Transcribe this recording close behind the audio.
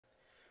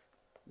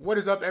What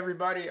is up,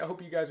 everybody? I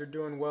hope you guys are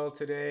doing well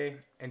today.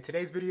 In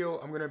today's video,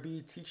 I'm going to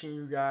be teaching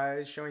you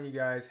guys, showing you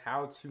guys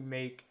how to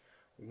make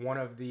one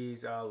of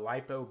these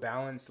LiPo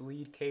balance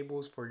lead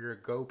cables for your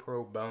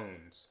GoPro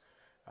Bones.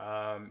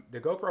 The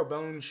GoPro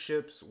Bones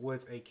ships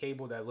with a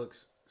cable that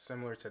looks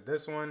similar to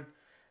this one.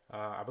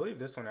 I believe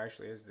this one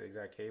actually is the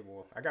exact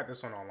cable. I got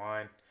this one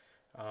online.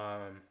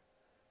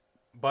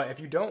 But if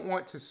you don't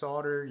want to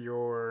solder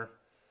your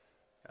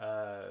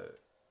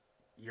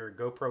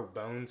GoPro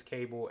Bones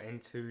cable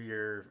into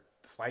your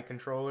flight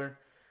controller,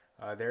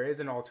 there is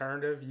an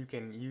alternative. You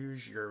can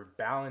use your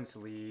balance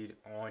lead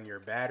on your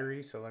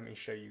battery. So let me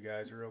show you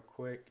guys real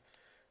quick.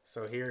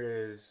 So here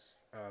is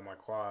my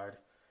quad,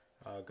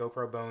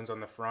 GoPro Bones on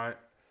the front,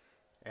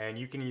 and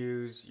you can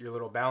use your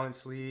little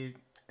balance lead,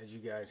 as you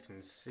guys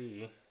can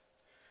see,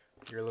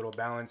 your little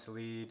balance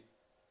lead,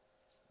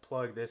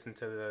 plug this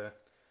into the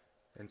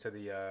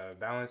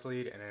balance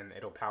lead, and then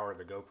it'll power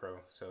the GoPro.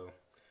 So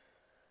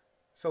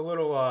it's a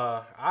little,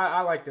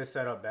 I like this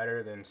setup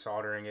better than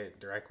soldering it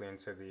directly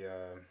into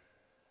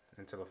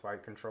the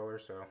flight controller.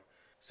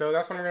 So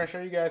that's what I'm going to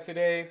show you guys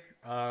today.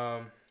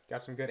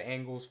 Got some good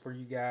angles for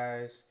you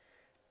guys.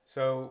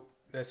 So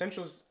the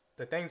essentials,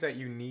 the things that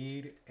you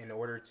need in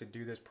order to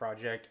do this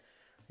project,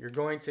 you're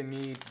going to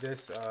need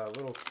this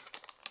little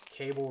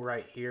cable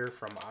right here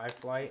from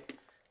iFlight.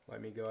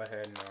 Let me go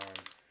ahead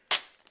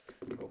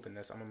and open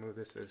this. I'm going to move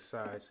this to the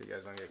side so you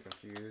guys don't get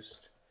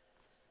confused.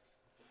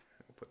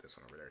 Put this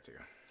one over there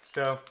too.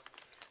 So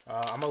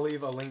I'm gonna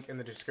leave a link in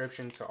the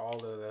description to all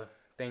of the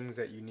things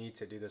that you need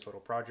to do this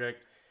little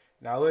project.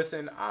 Now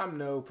listen, I'm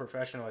no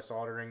professional at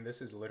soldering. This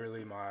is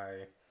literally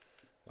my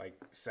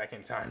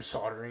second time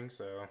soldering,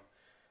 so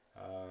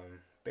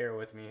bear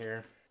with me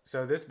here.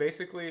 So this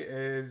basically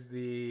is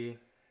the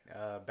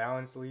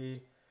balance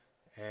lead,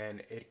 and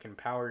it can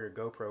power your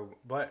GoPro.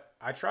 But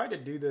I tried to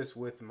do this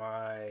with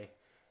my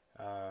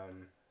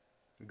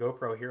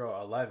GoPro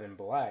Hero 11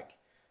 Black,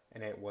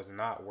 and it was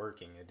not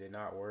working. It did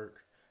not work.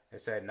 It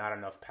said not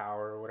enough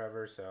power or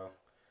whatever. So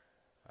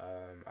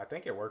I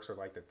think it works with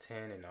like the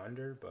 10 and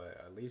under, but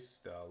at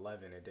least the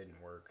 11 it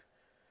didn't work.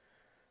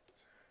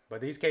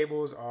 But these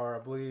cables are, I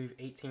believe,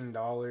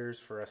 $18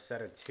 for a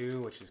set of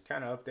 2, which is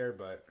kind of up there,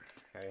 but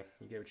hey,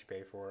 you get what you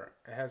pay for.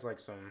 It has like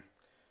some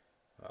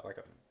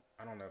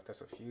I don't know if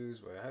that's a fuse,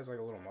 but it has like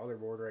a little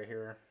motherboard right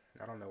here.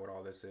 I don't know what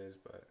all this is,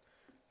 but it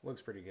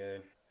looks pretty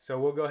good. So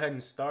we'll go ahead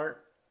and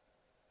start.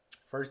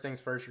 First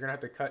things first, you're going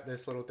to have to cut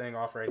this little thing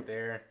off right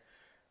there.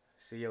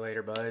 See you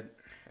later, bud.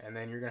 And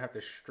then you're going to have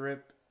to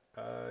strip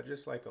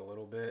just like a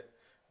little bit.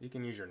 You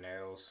can use your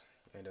nails.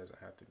 It doesn't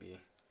have to be,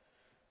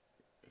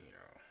 you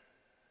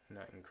know,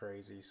 nothing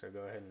crazy. So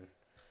go ahead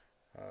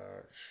and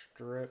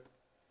strip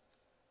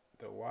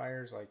the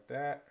wires like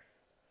that.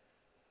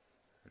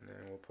 And then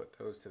we'll put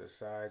those to the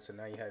side. So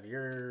now you have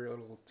your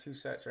little 2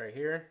 sets right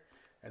here.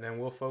 And then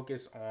we'll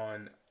focus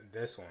on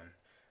this one.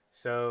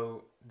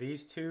 So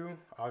these two,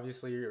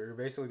 obviously you're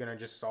basically going to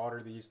just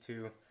solder these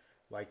two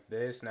like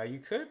this. Now you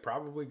could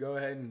probably go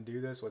ahead and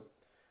do this with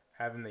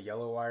having the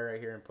yellow wire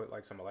right here and put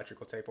like some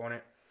electrical tape on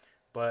it.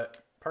 But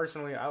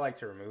personally, I like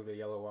to remove the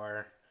yellow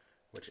wire,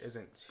 which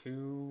isn't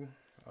too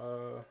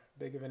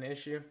big of an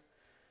issue.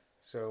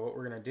 So what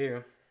we're going to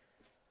do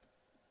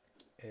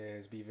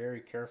is be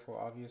very careful,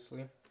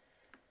 obviously.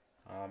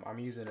 I'm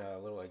using a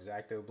little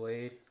X-Acto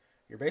blade.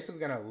 You're basically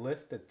going to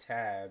lift the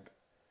tab.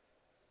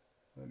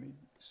 Let me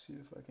see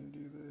if I can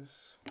do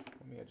this.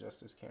 Let me adjust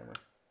this camera.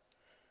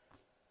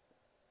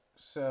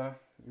 So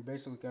you're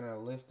basically going to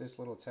lift this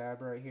little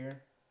tab right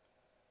here.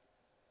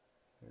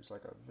 There's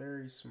like a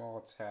very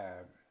small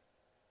tab.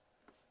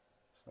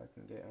 If I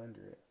can get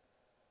under it.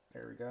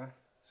 There we go.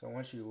 So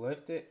once you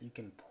lift it, you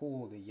can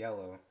pull the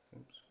yellow.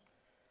 Oops.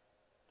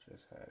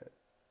 Just had it.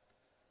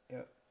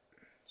 Yep.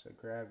 So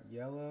grab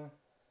yellow.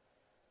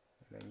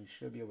 And then you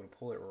should be able to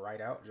pull it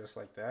right out just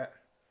like that.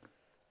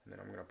 And then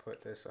I'm going to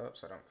put this up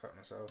so I don't cut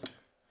myself.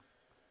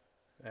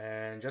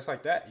 And just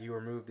like that, you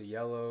remove the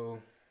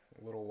yellow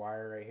little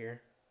wire right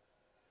here.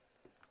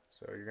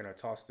 So you're going to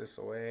toss this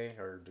away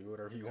or do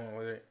whatever you want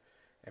with it.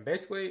 And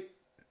basically,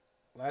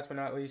 last but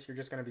not least, you're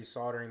just going to be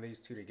soldering these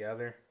two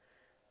together.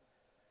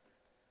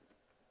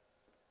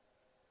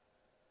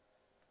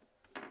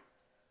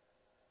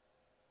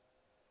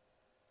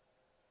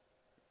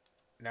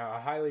 Now,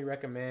 I highly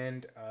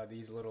recommend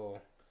these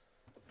little,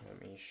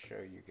 let me show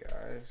you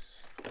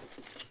guys.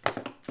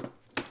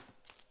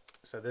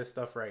 So this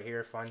stuff right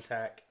here,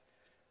 FunTac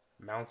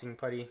mounting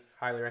putty,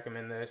 highly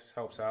recommend this,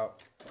 helps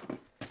out.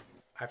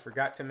 I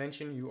forgot to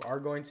mention, you are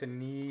going to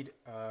need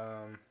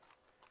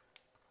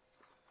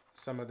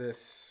some of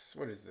this,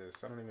 what is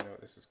this? I don't even know what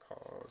this is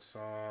called.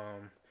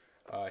 Some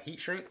heat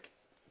shrink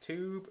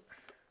tube.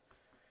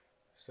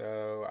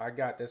 So I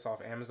got this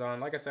off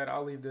Amazon. Like I said,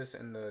 I'll leave this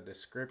in the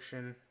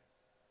description.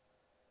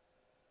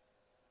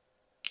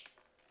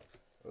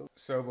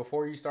 So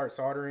before you start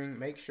soldering,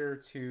 make sure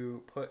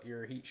to put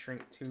your heat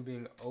shrink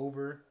tubing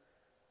over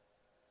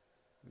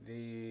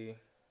the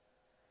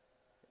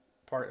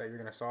part that you're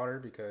going to solder,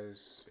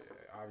 because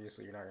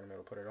obviously you're not going to be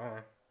able to put it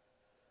on.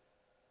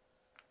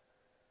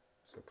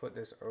 So put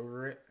this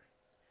over it.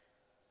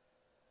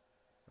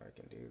 I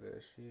can do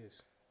this,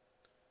 jeez.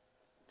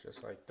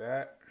 Just like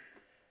that.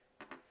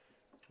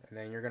 And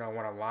then you're gonna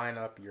want to line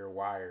up your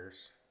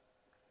wires.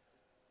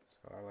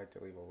 So I like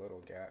to leave a little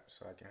gap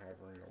so I can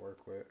have room to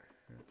work with.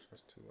 Oops,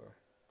 that's too low.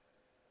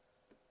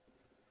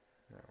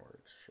 That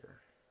works, sure.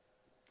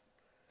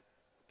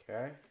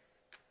 Okay.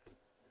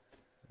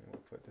 And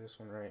we'll put this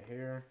one right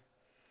here.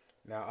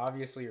 Now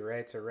obviously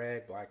red to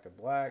red, black to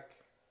black.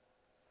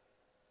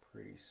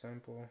 Pretty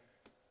simple.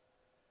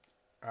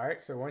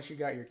 Alright, so once you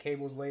got your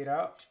cables laid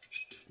out,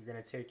 you're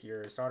going to take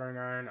your soldering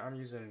iron. I'm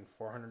using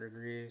 400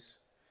 degrees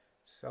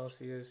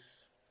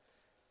Celsius.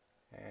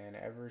 And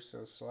ever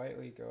so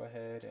slightly, go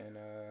ahead and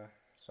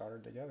solder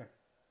together.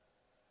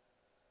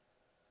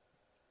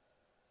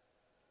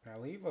 Now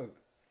leave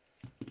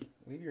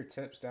your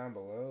tips down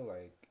below.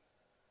 Like,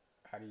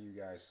 how do you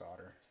guys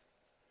solder?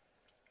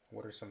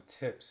 What are some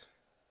tips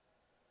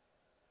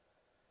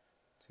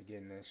to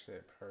getting this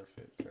shit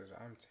perfect? Because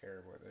I'm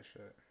terrible at this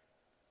shit.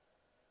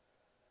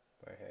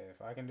 But hey,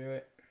 if I can do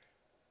it,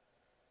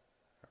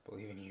 I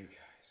believe in you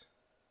guys.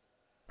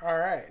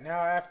 Alright,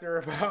 now after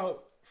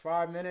about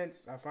 5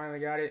 minutes, I finally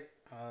got it.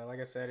 Like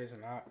I said, it's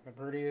not the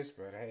prettiest,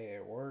 but hey,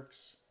 it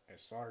works.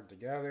 It's soldered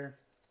together.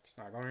 It's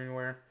not going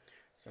anywhere.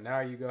 So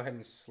now you go ahead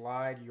and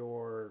slide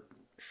your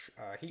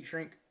heat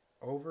shrink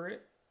over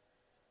it,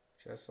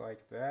 just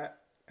like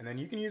that. And then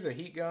you can use a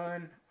heat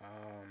gun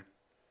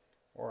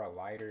or a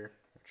lighter,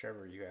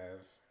 whichever you have.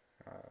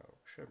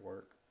 Should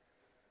work.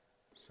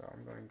 So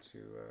I'm gonna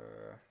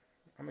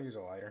use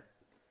a lighter.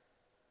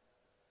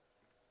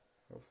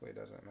 Hopefully it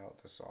doesn't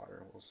melt the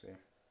solder. We'll see.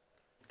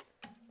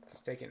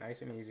 Just take it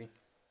nice and easy.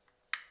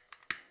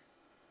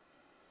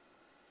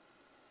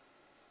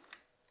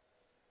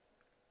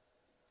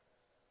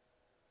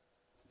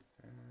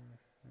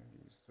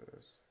 Use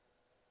this.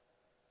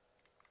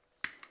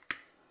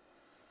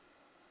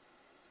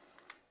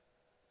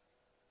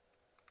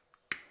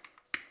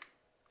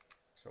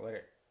 So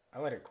I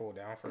let it cool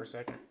down for a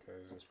second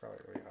because it's probably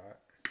really hot.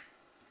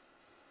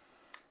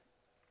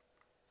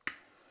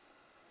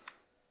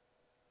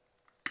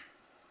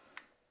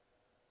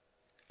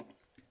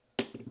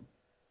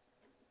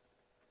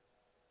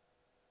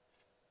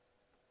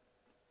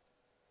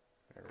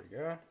 There we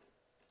go.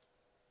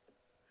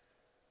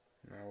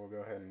 Now we'll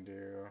go ahead and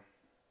do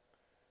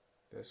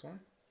this one.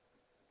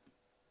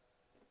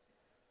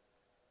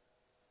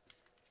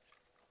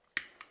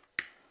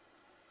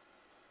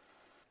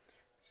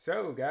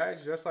 So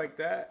guys, just like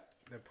that,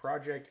 the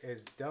project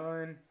is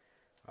done.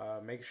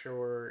 Make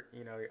sure,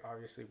 you know,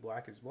 obviously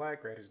black is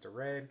black, red is the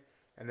red.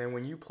 And then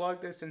when you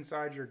plug this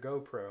inside your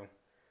GoPro,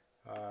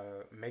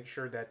 make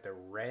sure that the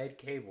red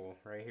cable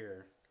right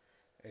here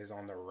is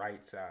on the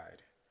right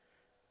side.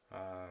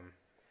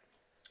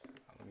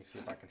 Let me see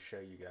if I can show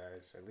you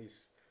guys. At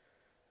least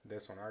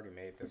this one, I already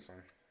made this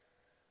one.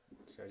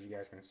 So as you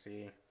guys can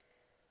see,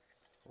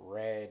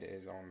 red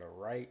is on the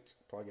right.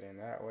 Plug it in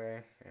that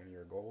way and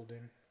you're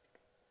golden.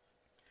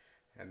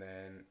 And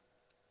then,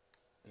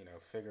 you know,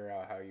 figure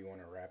out how you want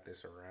to wrap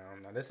this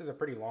around. Now this is a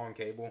pretty long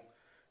cable,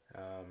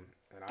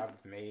 and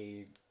I've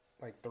made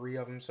like 3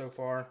 of them so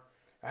far.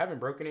 I haven't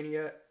broken any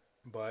yet,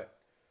 but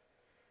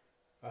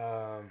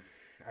I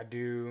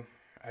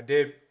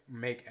did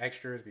make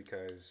extras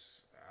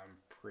because I'm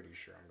pretty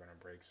sure I'm gonna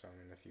break some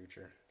in the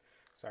future.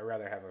 So I'd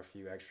rather have a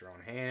few extra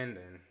on hand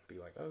than be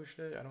like, oh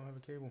shit, I don't have a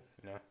cable,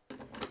 you know.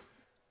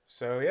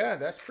 So yeah,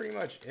 that's pretty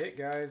much it,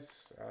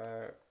 guys.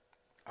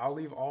 I'll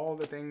leave all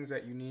the things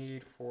that you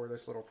need for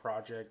this little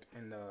project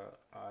in the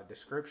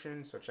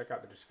description, so check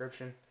out the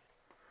description.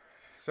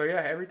 So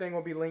yeah, everything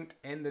will be linked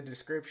in the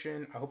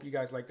description. I hope you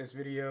guys like this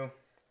video.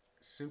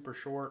 Super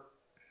short,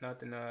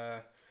 nothing,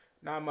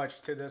 not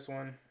much to this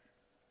one.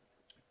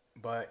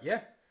 But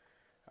yeah,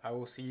 I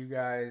will see you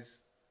guys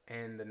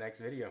in the next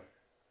video.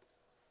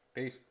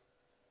 Peace.